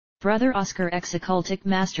Brother Oscar X Occultic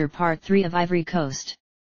Master Part 3 of Ivory Coast.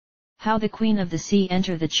 How the Queen of the Sea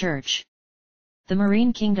entered the Church. The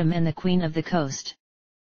Marine Kingdom and the Queen of the Coast.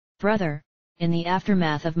 Brother, in the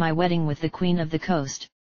aftermath of my wedding with the Queen of the Coast,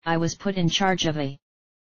 I was put in charge of a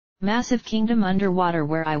massive kingdom underwater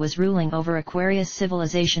where I was ruling over Aquarius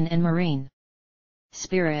civilization and marine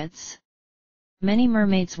spirits. Many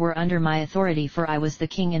mermaids were under my authority, for I was the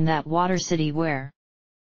king in that water city where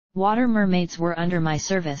water mermaids were under my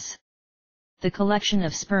service. The collection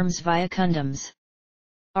of sperms via condoms.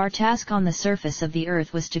 Our task on the surface of the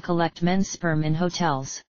earth was to collect men's sperm in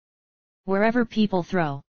hotels. Wherever people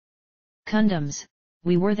throw condoms,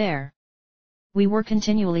 we were there. We were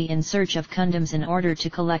continually in search of condoms in order to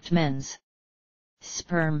collect men's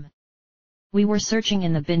sperm. We were searching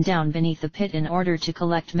in the bin down beneath the pit in order to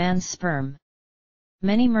collect man's sperm.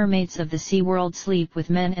 Many mermaids of the sea world sleep with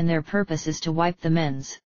men, and their purpose is to wipe the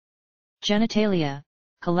men's genitalia,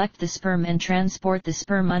 collect the sperm and transport the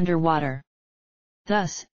sperm underwater.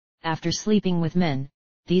 Thus, after sleeping with men,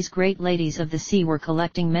 these great ladies of the sea were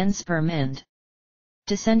collecting men's sperm and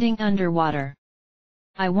descending underwater.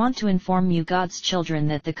 I want to inform you, God's children,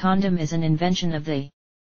 that the condom is an invention of the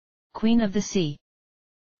Queen of the Sea.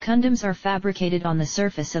 Condoms are fabricated on the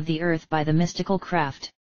surface of the earth by the mystical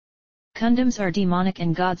craft. Condoms are demonic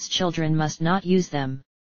and God's children must not use them.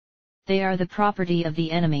 They are the property of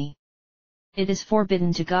the enemy. It is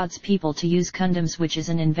forbidden to God's people to use condoms, which is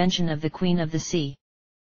an invention of the Queen of the Sea.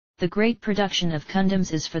 The great production of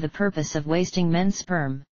condoms is for the purpose of wasting men's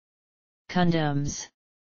sperm. Condoms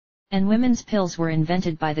and women's pills were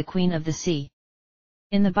invented by the Queen of the Sea.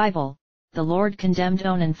 In the Bible, the Lord condemned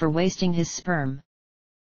Onan for wasting his sperm.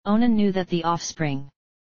 Onan knew that the offspring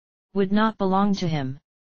would not belong to him.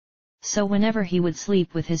 So whenever he would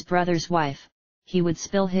sleep with his brother's wife, he would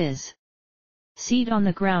spill his seed on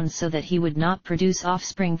the ground so that he would not produce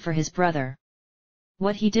offspring for his brother.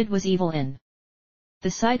 What he did was evil in the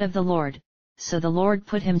sight of the Lord, so the Lord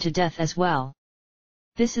put him to death as well.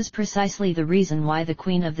 This is precisely the reason why the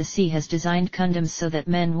Queen of the Sea has designed condoms, so that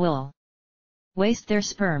men will waste their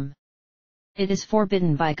sperm. It is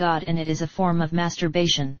forbidden by God, and it is a form of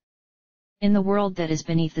masturbation. In the world that is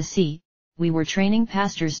beneath the sea, we were training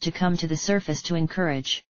pastors to come to the surface to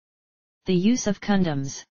encourage the use of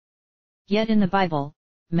condoms. Yet in the Bible,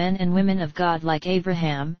 men and women of God like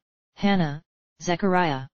Abraham, Hannah,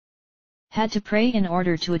 Zechariah had to pray in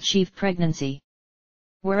order to achieve pregnancy.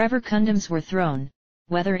 Wherever condoms were thrown,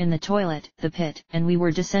 whether in the toilet, the pit, and we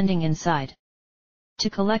were descending inside to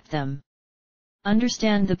collect them.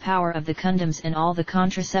 Understand the power of the condoms, and all the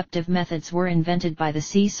contraceptive methods were invented by the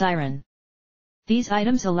sea siren. These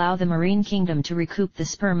items allow the marine kingdom to recoup the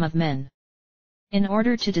sperm of men in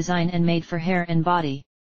order to design and made for hair and body.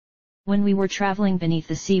 When we were traveling beneath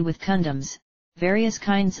the sea with condoms, various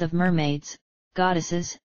kinds of mermaids,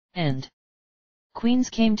 goddesses, and queens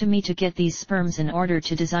came to me to get these sperms in order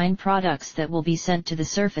to design products that will be sent to the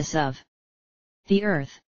surface of the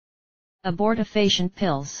earth. Abortifacient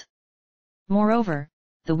pills. Moreover,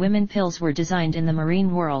 the women pills were designed in the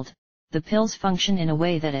marine world. The pills function in a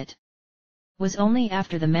way that it was only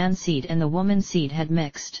after the man seed and the woman seed had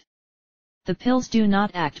mixed. The pills do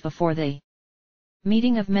not act before the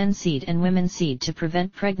meeting of men seed and women seed to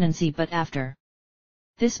prevent pregnancy, but after.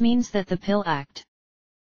 This means that the pill act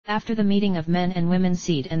after the meeting of men and women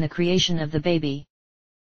seed and the creation of the baby.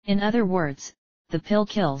 In other words, the pill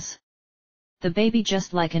kills the baby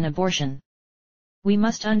just like an abortion. We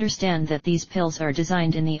must understand that these pills are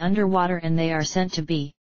designed in the underwater and they are sent to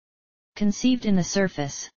be conceived in the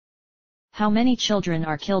surface. How many children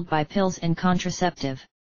are killed by pills and contraceptive?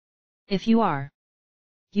 If you are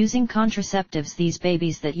using contraceptives, these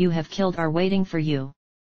babies that you have killed are waiting for you.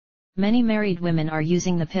 Many married women are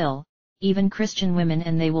using the pill, even Christian women,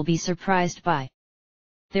 and they will be surprised by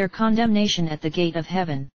their condemnation at the gate of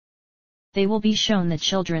heaven. They will be shown the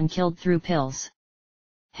children killed through pills.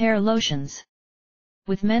 Hair lotions.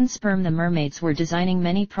 With men's sperm, the mermaids were designing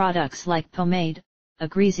many products like pomade, a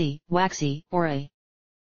greasy, waxy, or a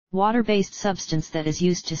water-based substance that is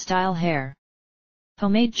used to style hair.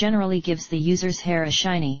 Pomade generally gives the user's hair a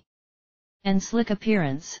shiny and slick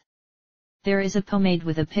appearance. There is a pomade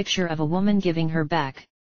with a picture of a woman giving her back.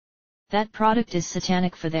 That product is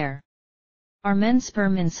satanic, for there are men's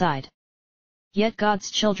sperm inside. Yet God's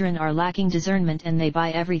children are lacking discernment and they buy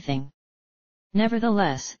everything.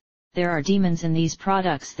 Nevertheless, there are demons in these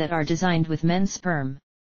products that are designed with men's sperm.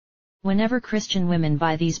 Whenever Christian women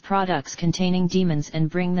buy these products containing demons and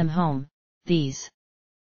bring them home, these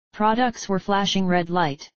products were flashing red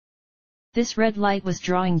light. This red light was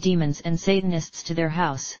drawing demons and Satanists to their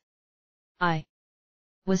house. I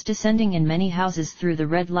was descending in many houses through the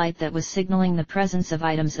red light that was signaling the presence of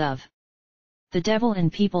items of the devil in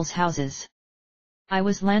people's houses. I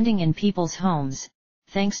was landing in people's homes,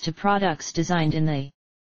 thanks to products designed in the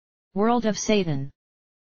world of Satan.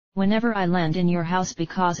 Whenever I land in your house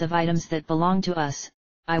because of items that belong to us,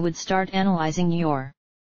 I would start analyzing your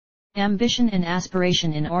ambition and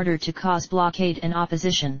aspiration in order to cause blockade and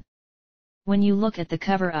opposition. When you look at the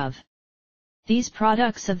cover of these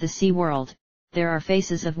products of the sea world, there are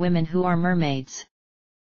faces of women who are mermaids.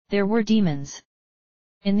 There were demons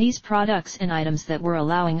in these products and items that were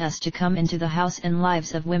allowing us to come into the house and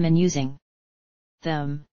lives of women using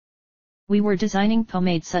them. We were designing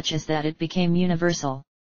pomade such as that it became universal.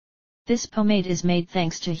 This pomade is made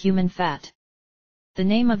thanks to human fat. The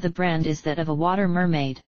name of the brand is that of a water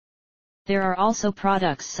mermaid. There are also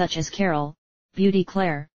products such as Carol, Beauty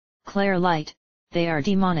Claire, Claire Light, they are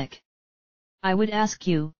demonic. I would ask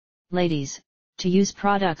you, ladies, to use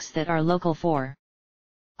products that are local for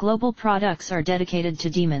global products are dedicated to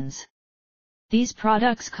demons. These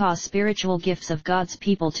products cause spiritual gifts of God's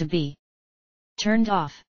people to be turned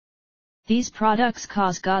off. These products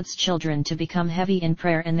cause God's children to become heavy in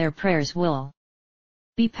prayer and their prayers will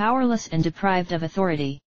be powerless and deprived of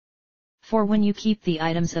authority. For when you keep the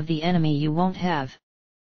items of the enemy you won't have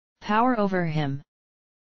power over him.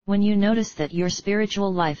 When you notice that your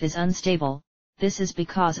spiritual life is unstable, this is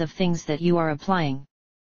because of things that you are applying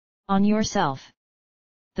on yourself.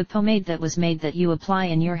 The pomade that was made that you apply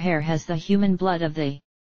in your hair has the human blood of the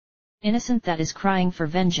innocent that is crying for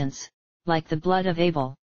vengeance, like the blood of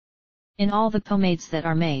Abel. In all the pomades that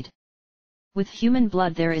are made with human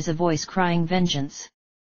blood there is a voice crying vengeance.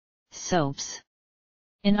 Soaps.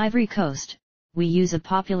 In Ivory Coast, we use a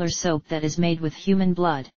popular soap that is made with human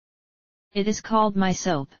blood. It is called My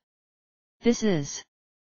Soap. This is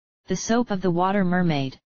the soap of the water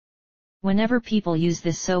mermaid. Whenever people use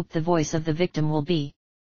this soap the voice of the victim will be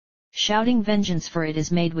shouting vengeance for it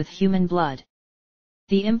is made with human blood.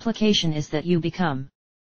 The implication is that you become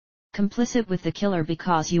complicit with the killer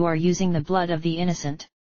because you are using the blood of the innocent.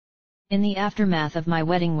 In the aftermath of my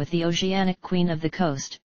wedding with the Oceanic Queen of the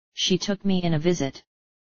Coast, she took me in a visit.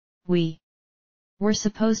 We were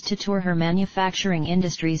supposed to tour her manufacturing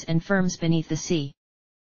industries and firms beneath the sea.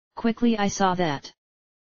 Quickly I saw that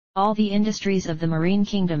all the industries of the marine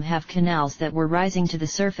kingdom have canals that were rising to the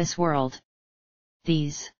surface world.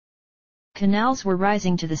 These canals were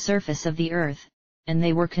rising to the surface of the earth, and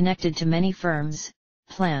they were connected to many firms,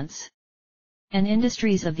 plants, and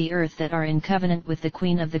industries of the earth that are in covenant with the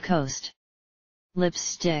Queen of the Coast.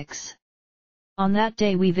 Lipsticks. On that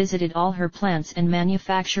day we visited all her plants and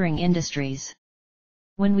manufacturing industries.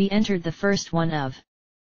 When we entered the first one of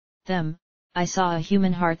them, I saw a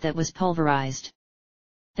human heart that was pulverized.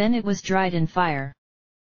 Then it was dried in fire.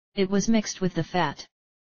 It was mixed with the fat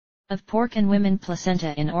of pork and women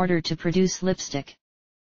placenta in order to produce lipstick.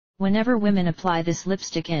 Whenever women apply this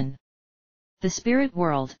lipstick in the spirit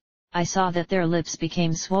world, I saw that their lips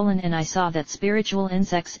became swollen and I saw that spiritual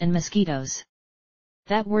insects and mosquitoes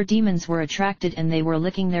that were demons were attracted and they were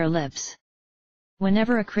licking their lips.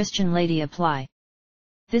 Whenever a Christian lady apply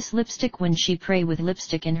this lipstick when she pray with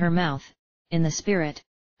lipstick in her mouth, in the spirit,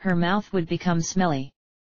 her mouth would become smelly.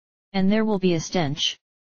 And there will be a stench.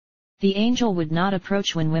 The angel would not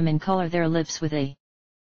approach when women color their lips with a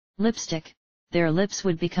lipstick, their lips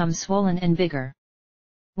would become swollen and bigger.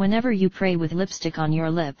 Whenever you pray with lipstick on your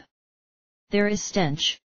lip, there is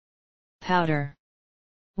stench. Powder.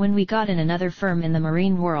 When we got in another firm in the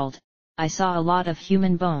marine world, I saw a lot of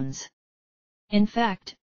human bones. In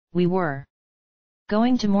fact, we were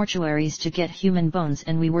going to mortuaries to get human bones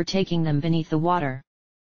and we were taking them beneath the water.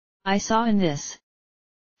 I saw in this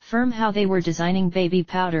firm how they were designing baby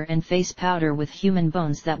powder and face powder with human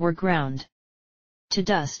bones that were ground to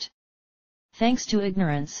dust. Thanks to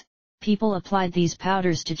ignorance, people applied these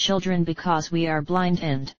powders to children because we are blind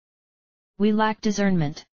and we lack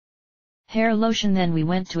discernment. Hair lotion. Then we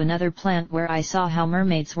went to another plant where I saw how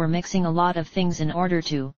mermaids were mixing a lot of things in order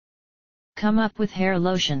to come up with hair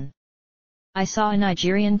lotion. I saw a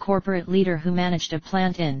Nigerian corporate leader who managed a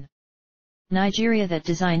plant in Nigeria that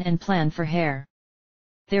design and plan for hair.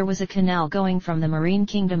 There was a canal going from the marine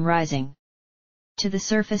kingdom rising to the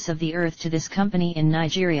surface of the earth to this company in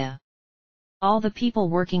Nigeria. All the people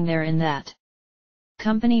working there in that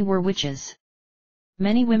company were witches.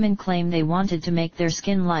 Many women claim they wanted to make their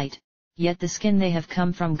skin light, yet the skin they have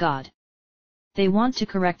come from God. They want to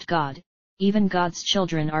correct God, even God's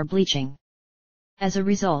children are bleaching. As a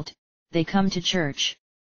result, they come to church.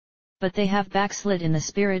 But they have backslid in the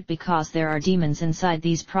spirit because there are demons inside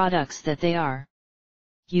these products that they are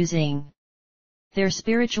using. Their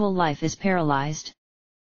spiritual life is paralyzed.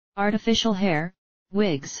 Artificial hair,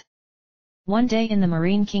 wigs. One day in the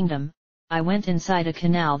marine kingdom, I went inside a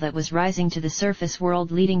canal that was rising to the surface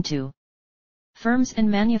world leading to firms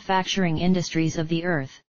and manufacturing industries of the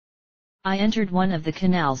earth. I entered one of the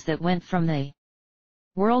canals that went from the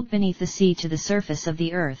world beneath the sea to the surface of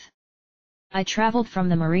the earth. I traveled from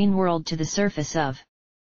the marine world to the surface of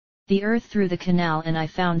the earth through the canal, and I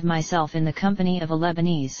found myself in the company of a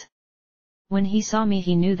Lebanese. When he saw me,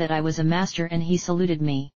 he knew that I was a master and he saluted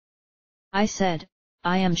me. I said,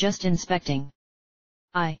 "I am just inspecting."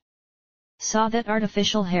 I saw that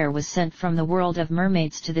artificial hair was sent from the world of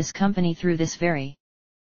mermaids to this company through this very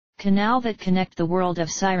canal that connect the world of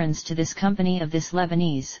sirens to this company of this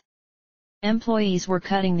Lebanese. Employees were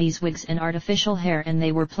cutting these wigs and artificial hair, and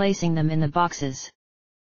they were placing them in the boxes.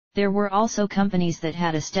 There were also companies that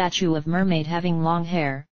had a statue of mermaid having long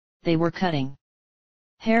hair. They were cutting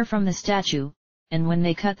hair from the statue, and when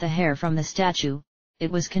they cut the hair from the statue, it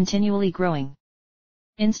was continually growing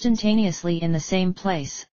instantaneously in the same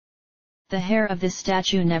place. The hair of this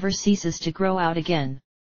statue never ceases to grow out again.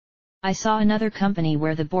 I saw another company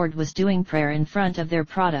where the board was doing prayer in front of their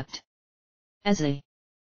product. As a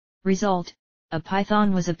result, a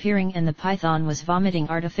python was appearing, and the python was vomiting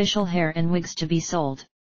artificial hair and wigs to be sold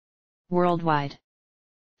worldwide.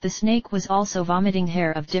 The snake was also vomiting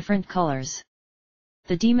hair of different colors.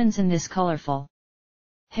 The demons in this colorful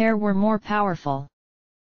hair were more powerful.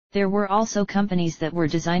 There were also companies that were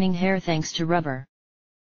designing hair thanks to rubber.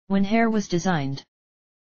 When hair was designed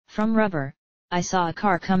from rubber, I saw a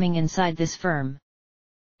car coming inside this firm.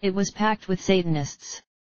 It was packed with Satanists.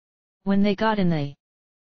 When they got in the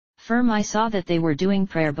firm, I saw that they were doing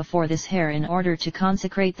prayer before this hair in order to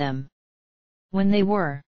consecrate them. When they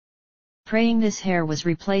were praying, this hair was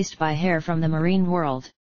replaced by hair from the marine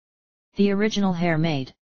world. The original hair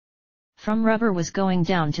made from rubber was going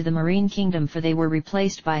down to the marine kingdom, for they were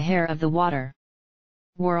replaced by hair of the water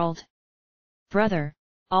world. Brother,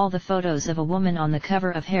 all the photos of a woman on the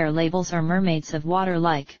cover of hair labels are mermaids of water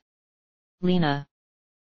like Lena.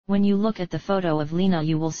 When you look at the photo of Lena,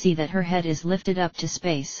 you will see that her head is lifted up to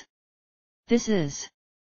space. This is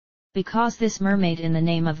because this mermaid in the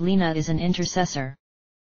name of Lena is an intercessor.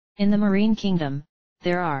 In the marine kingdom,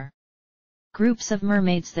 there are groups of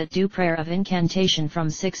mermaids that do prayer of incantation from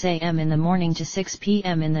 6 a.m. in the morning to 6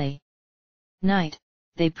 p.m. in the night.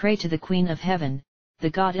 They pray to the Queen of Heaven, the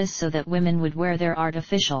goddess, so that women would wear their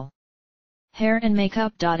artificial hair and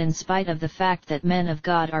makeup. In spite of the fact that men of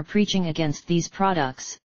God are preaching against these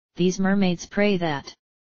products, these mermaids pray that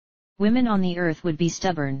women on the earth would be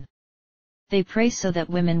stubborn. They pray so that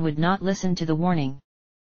women would not listen to the warning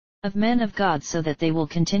of men of God, so that they will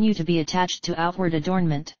continue to be attached to outward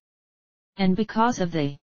adornment. And because of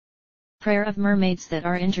the prayer of mermaids that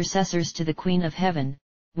are intercessors to the Queen of Heaven,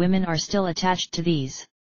 women are still attached to these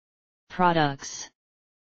products.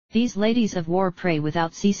 These ladies of war pray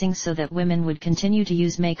without ceasing so that women would continue to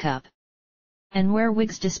use makeup and wear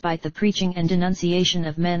wigs despite the preaching and denunciation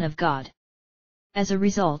of men of God. As a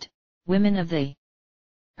result, women of the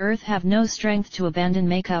earth have no strength to abandon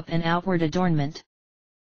makeup and outward adornment.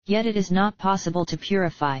 Yet it is not possible to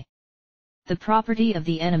purify the property of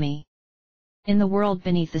the enemy. In the world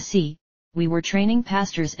beneath the sea, we were training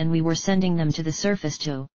pastors, and we were sending them to the surface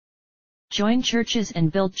to join churches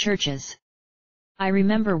and build churches. I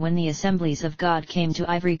remember when the Assemblies of God came to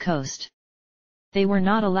Ivory Coast. They were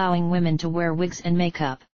not allowing women to wear wigs and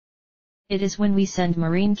makeup. It is when we send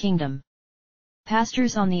Marine Kingdom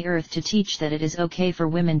pastors on the earth to teach that it is okay for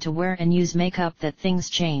women to wear and use makeup that things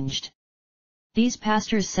changed. These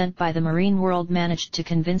pastors sent by the marine world managed to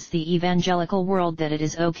convince the evangelical world that it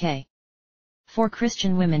is okay for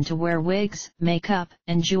Christian women to wear wigs, makeup,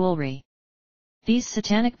 and jewelry. These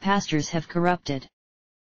satanic pastors have corrupted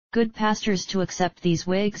good pastors to accept these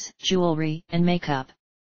wigs, jewelry, and makeup.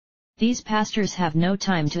 These pastors have no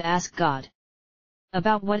time to ask God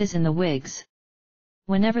about what is in the wigs.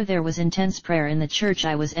 Whenever there was intense prayer in the church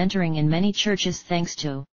I was entering in many churches thanks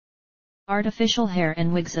to artificial hair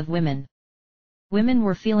and wigs of women. Women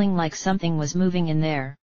were feeling like something was moving in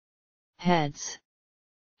their heads.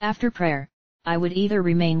 After prayer, I would either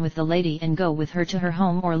remain with the lady and go with her to her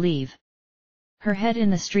home, or leave her head in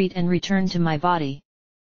the street and return to my body.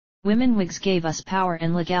 Women wigs gave us power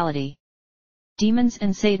and legality. Demons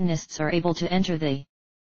and Satanists are able to enter the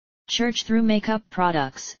church through makeup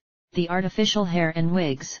products, the artificial hair and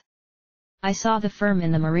wigs. I saw the firm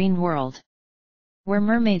in the marine world where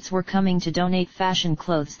mermaids were coming to donate fashion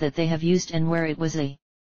clothes that they have used, and where it was a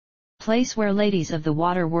place where ladies of the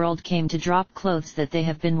water world came to drop clothes that they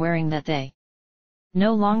have been wearing that they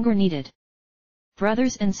no longer needed.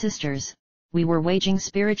 Brothers and sisters, we were waging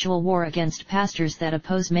spiritual war against pastors that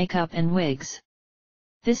oppose makeup and wigs.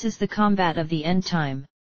 This is the combat of the end time.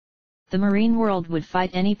 The marine world would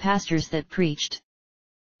fight any pastors that preached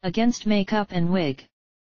against makeup and wig.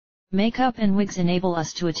 Makeup and wigs enable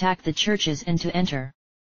us to attack the churches and to enter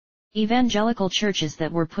evangelical churches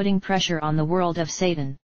that were putting pressure on the world of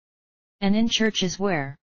Satan. And in churches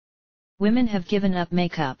where women have given up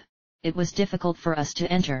makeup, it was difficult for us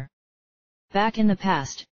to enter. Back in the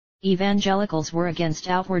past, evangelicals were against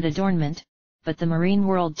outward adornment, but the marine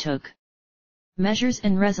world took measures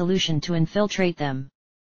and resolution to infiltrate them.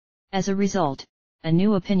 As a result, a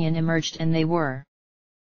new opinion emerged and they were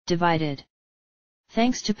divided.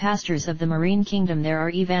 Thanks to pastors of the marine kingdom, there are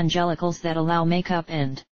evangelicals that allow makeup,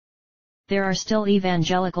 and there are still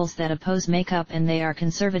evangelicals that oppose makeup, and they are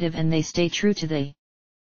conservative and they stay true to the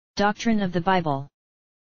doctrine of the Bible.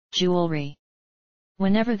 Jewelry.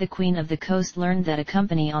 Whenever the Queen of the Coast learned that a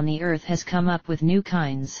company on the earth has come up with new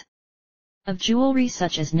kinds of jewelry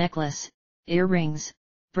such as necklace, earrings,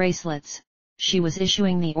 bracelets, she was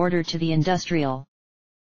issuing the order to the industrial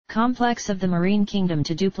complex of the marine kingdom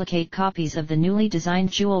to duplicate copies of the newly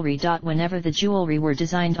designed jewelry. Whenever the jewelry were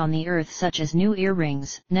designed on the earth, such as new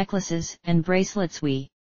earrings, necklaces, and bracelets, we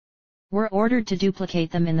were ordered to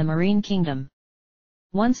duplicate them in the marine kingdom.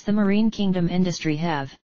 Once the marine kingdom industry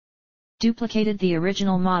have duplicated the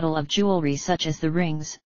original model of jewelry such as the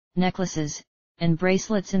rings, necklaces, and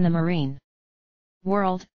bracelets in the marine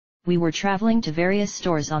world, we were traveling to various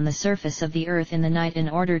stores on the surface of the earth in the night in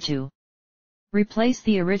order to replace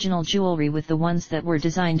the original jewelry with the ones that were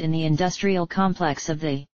designed in the industrial complex of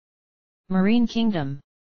the marine kingdom.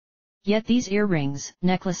 Yet these earrings,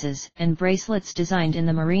 necklaces, and bracelets designed in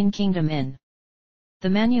the marine kingdom in the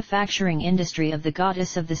manufacturing industry of the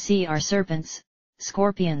goddess of the sea are serpents,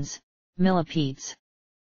 scorpions, millipedes.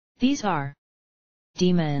 These are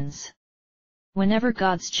demons. Whenever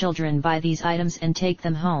God's children buy these items and take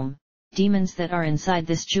them home, demons that are inside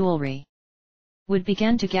this jewelry would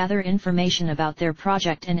begin to gather information about their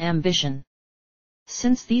project and ambition.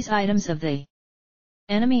 Since these items of the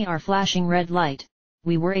enemy are flashing red light,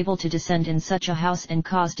 we were able to descend in such a house and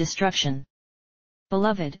cause destruction.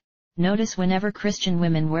 Beloved, notice whenever Christian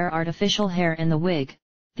women wear artificial hair and the wig,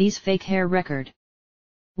 these fake hair record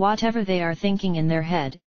whatever they are thinking in their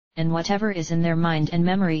head, and whatever is in their mind and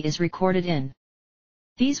memory is recorded in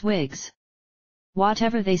these wigs.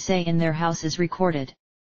 Whatever they say in their house is recorded.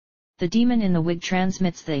 The demon in the wig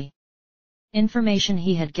transmits the information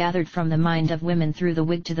he had gathered from the mind of women through the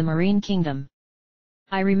wig to the marine kingdom.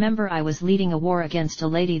 I remember I was leading a war against a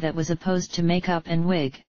lady that was opposed to makeup and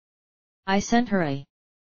wig. I sent her a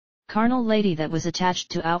carnal lady that was attached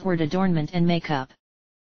to outward adornment and makeup.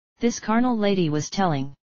 This carnal lady was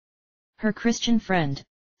telling her Christian friend,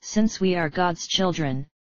 since we are God's children,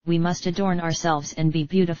 we must adorn ourselves and be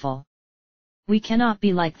beautiful. We cannot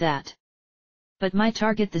be like that. But my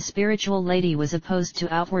target, the spiritual lady, was opposed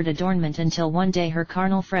to outward adornment until one day her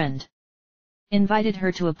carnal friend invited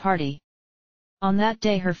her to a party. On that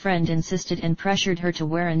day her friend insisted and pressured her to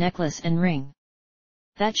wear a necklace and ring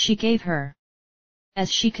that she gave her.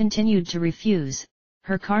 As she continued to refuse,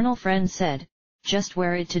 her carnal friend said, "Just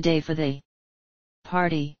wear it today for the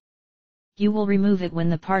party. You will remove it when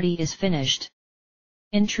the party is finished."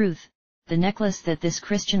 In truth, the necklace that this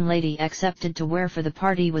Christian lady accepted to wear for the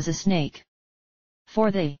party was a snake. For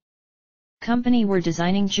the company were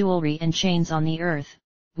designing jewelry and chains on the earth,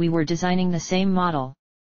 we were designing the same model,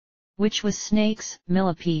 which was snakes,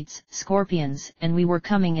 millipedes, scorpions, and we were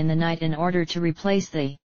coming in the night in order to replace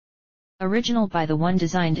the original by the one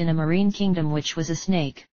designed in a marine kingdom, which was a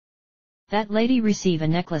snake. That lady received a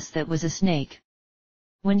necklace that was a snake.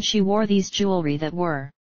 When she wore these jewelry that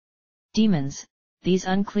were demons, these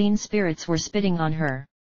unclean spirits were spitting on her.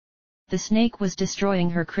 The snake was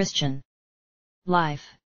destroying her Christian life.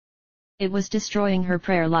 It was destroying her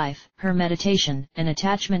prayer life, her meditation, and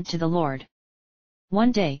attachment to the Lord.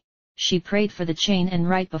 One day, she prayed for the chain, and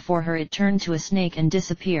right before her it turned to a snake and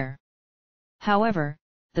disappeared. However,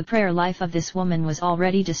 the prayer life of this woman was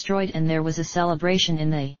already destroyed, and there was a celebration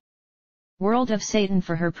in the world of Satan,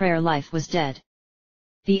 for her prayer life was dead.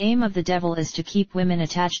 The aim of the devil is to keep women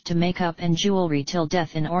attached to makeup and jewelry till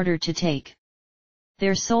death in order to take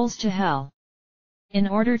their souls to hell. In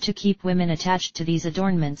order to keep women attached to these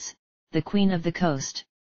adornments, the Queen of the Coast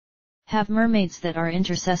have mermaids that are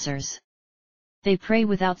intercessors. They pray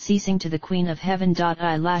without ceasing to the Queen of Heaven.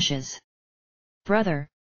 Eyelashes. Brother,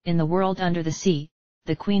 in the world under the sea,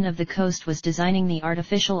 the Queen of the Coast was designing the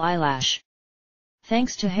artificial eyelash.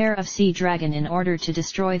 Thanks to hair of sea dragon, in order to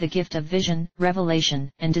destroy the gift of vision,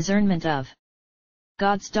 revelation, and discernment of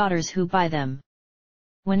God's daughters who buy them.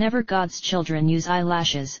 Whenever God's children use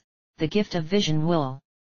eyelashes, the gift of vision will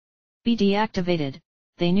be deactivated.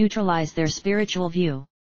 They neutralize their spiritual view.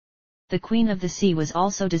 The Queen of the Sea was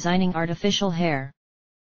also designing artificial hair.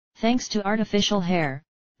 Thanks to artificial hair,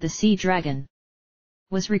 the sea dragon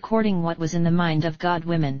was recording what was in the mind of God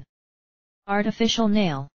women. Artificial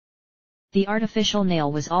nail. The artificial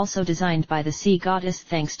nail was also designed by the sea goddess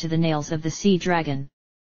thanks to the nails of the sea dragon.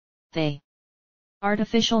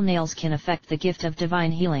 Artificial nails can affect the gift of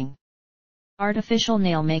divine healing. Artificial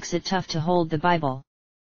nail makes it tough to hold the Bible.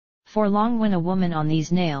 For long when a woman on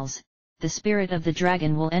these nails, the spirit of the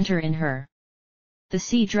dragon will enter in her. The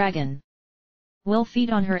sea dragon will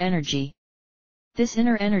feed on her energy. This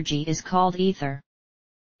inner energy is called ether.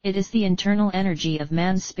 It is the internal energy of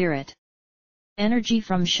man's spirit. Energy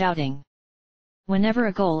from shouting. Whenever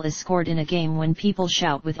a goal is scored in a game, when people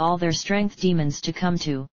shout with all their strength, demons to come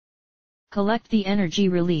to collect the energy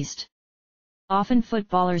released. Often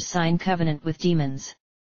footballers sign covenant with demons.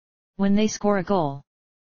 When they score a goal,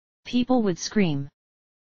 people would scream.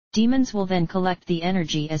 Demons will then collect the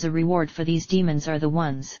energy as a reward, for these demons are the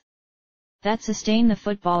ones that sustain the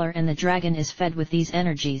footballer, and the dragon is fed with these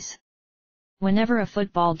energies. Whenever a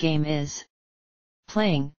football game is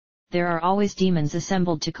playing, there are always demons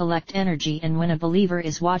assembled to collect energy, and when a believer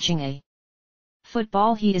is watching a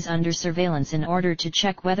football, he is under surveillance in order to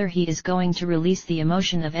check whether he is going to release the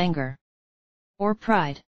emotion of anger or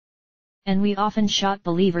pride. And we often shot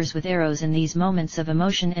believers with arrows in these moments of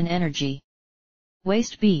emotion and energy.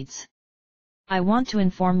 Waist beads. I want to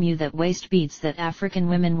inform you that waist beads that African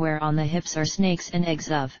women wear on the hips are snakes and eggs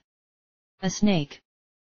of a snake.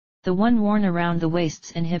 The one worn around the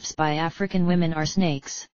waists and hips by African women are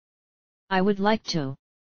snakes. I would like to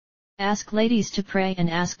ask ladies to pray and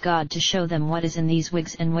ask God to show them what is in these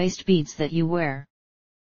wigs and waist beads that you wear.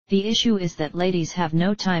 The issue is that ladies have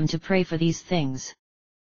no time to pray for these things.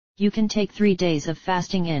 You can take 3 days of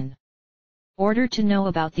fasting in order to know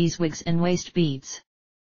about these wigs and waist beads.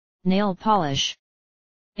 Nail polish.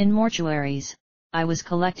 In mortuaries, I was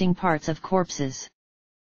collecting parts of corpses.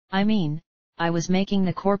 I was making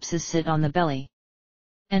the corpses sit on the belly.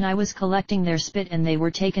 And I was collecting their spit, and they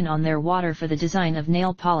were taken on their water for the design of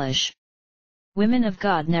nail polish. Women of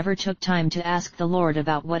God never took time to ask the Lord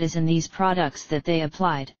about what is in these products that they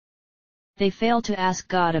applied. They failed to ask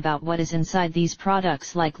God about what is inside these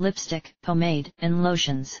products like lipstick, pomade, and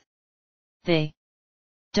lotions. They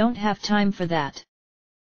don't have time for that.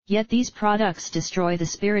 Yet these products destroy the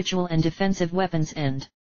spiritual and defensive weapons and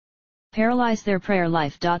paralyze their prayer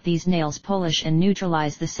life. These nails polish and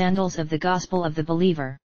neutralize the sandals of the gospel of the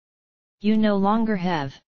believer. You no longer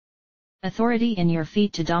have authority in your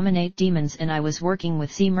feet to dominate demons, and I was working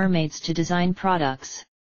with sea mermaids to design products.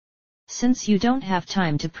 Since you don't have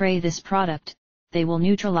time to pray this product, they will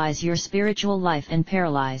neutralize your spiritual life and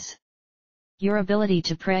paralyze your ability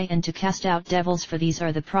to pray and to cast out devils, for these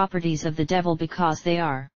are the properties of the devil because they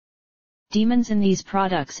are demons in these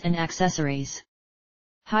products and accessories.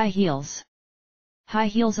 High heels. High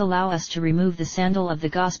heels allow us to remove the sandal of the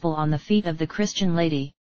gospel on the feet of the Christian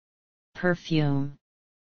lady. Perfume.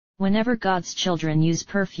 Whenever God's children use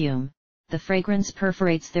perfume, the fragrance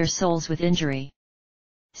perforates their souls with injury.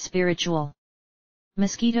 Spiritual.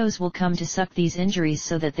 Mosquitoes will come to suck these injuries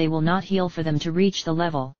so that they will not heal for them to reach the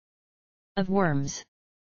level of worms.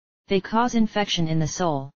 They cause infection in the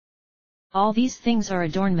soul. All these things are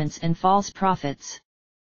adornments, and false prophets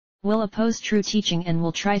will oppose true teaching and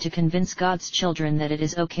will try to convince God's children that it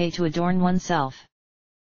is okay to adorn oneself.